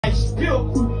I spill.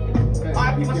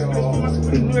 I be my new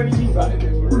energy.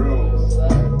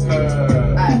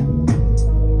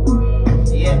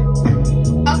 Yeah.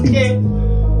 Okay.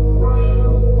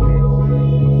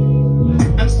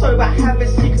 I'm sorry about having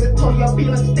secrets. I told you I'll be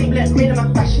unstable and real in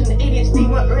my fashion. The ADHD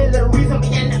weren't really the reason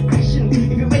behind that action.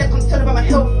 If you're really concerned about my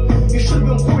health, you should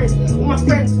be on board. All my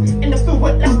friends in the field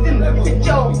weren't lasting. You said,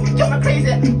 Joe, you're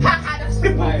crazy. Ha, that's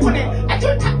simple, on it. I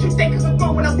turned back 2 seconds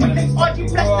ago when I witnessed RG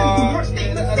blasting. Your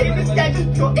statement saying this guy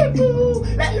just pure evil.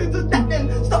 Like who does that then?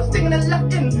 Stop singing in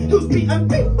Latin. Who's beating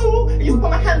people? And you put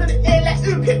my hand in the air like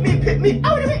ooh, pick me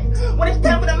out of it. When it's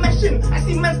time for the mashing, I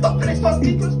see men stop and they start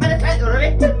speaking Spanish like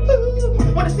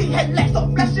wanna see headlights stop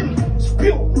flashing.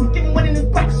 Spill, getting one in his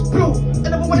back, spill.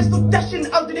 Another one is still dashing.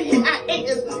 Out to the hit at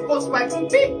 8's. Goes right from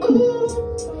big. Put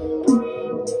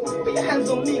your hands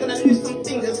on me, gonna lose some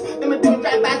fingers. Then we don't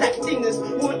drive by like stingers.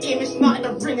 Won't aim, it's not in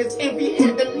the ringers. Envy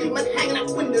head, then leave man hanging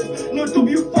out windows. No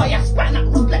W4, yeah, spatting out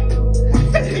rust like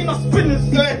 16 on spinners.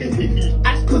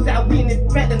 That's cause I win it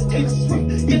better than Taylor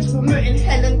Swift. Get to promoting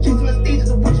hell and chasing the stages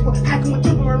of which we're hacking with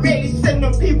dripping. We're really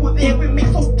sending people there, we make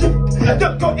some drift. I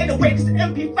don't go anyway cause the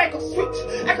MP5 got switch.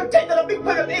 I can take that a big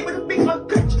part of it with a big hot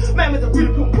glitch. Man with a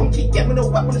really pump pump, keep getting the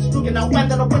weapon is struggling. I wind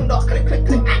down the window, click, I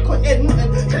can't hear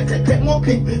nothing. Click, more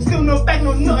click. Still no bag,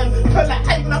 no nothing. Feel like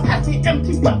how you gonna pass me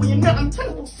empty wet when you're not. I'm trying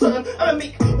to do certain. I'ma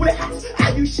make with a hat,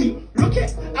 how you sheep. Look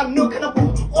at, I'm no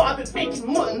cannibal, or I've been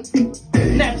making mutton.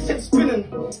 9% spinning,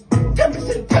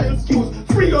 10% talent skills.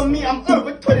 Free on me, I'm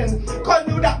over twinning. Can't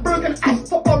do that broken ice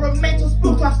for or a mental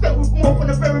spill. So I start with more from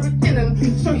the very beginning.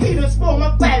 So he don't spoil my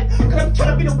vibe, cause I'm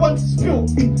trying to be the one to spill.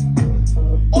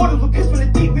 Orders were pissed when the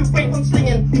deep we wait when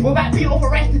slinging. Without being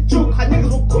authorized to joke, our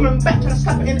niggas were coming back trying to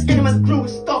slap it in the enemy's grill.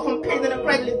 With stuff from pain and I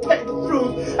gradually twitted the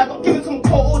through. I got given some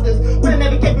cold orders, but I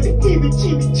never gave me the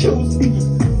heebie-jeebie chills.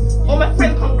 All my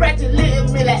friends congratulated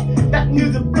me like, that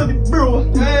news is bloody bro.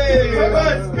 Hey,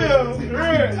 spill.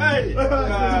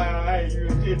 hey, you a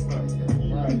kid,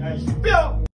 man. Spill.